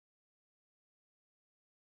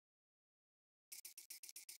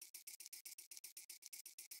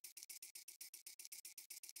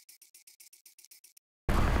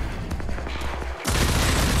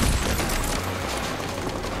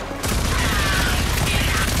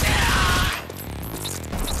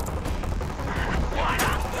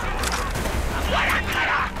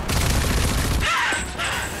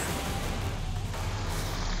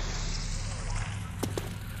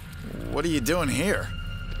are you doing here?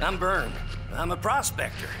 I'm Byrne. I'm a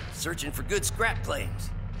prospector, searching for good scrap claims.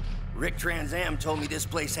 Rick Transam told me this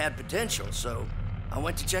place had potential, so I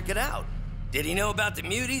went to check it out. Did he know about the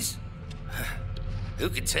muties? Who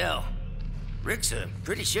could tell? Rick's a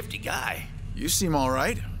pretty shifty guy. You seem all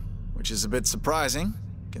right, which is a bit surprising,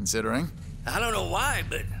 considering. I don't know why,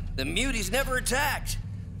 but the muties never attacked.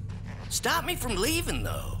 Stopped me from leaving,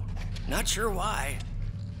 though. Not sure why.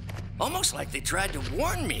 Almost like they tried to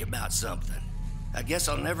warn me about something. I guess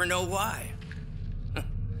I'll never know why.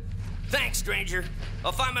 Thanks, stranger.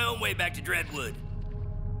 I'll find my own way back to Dreadwood.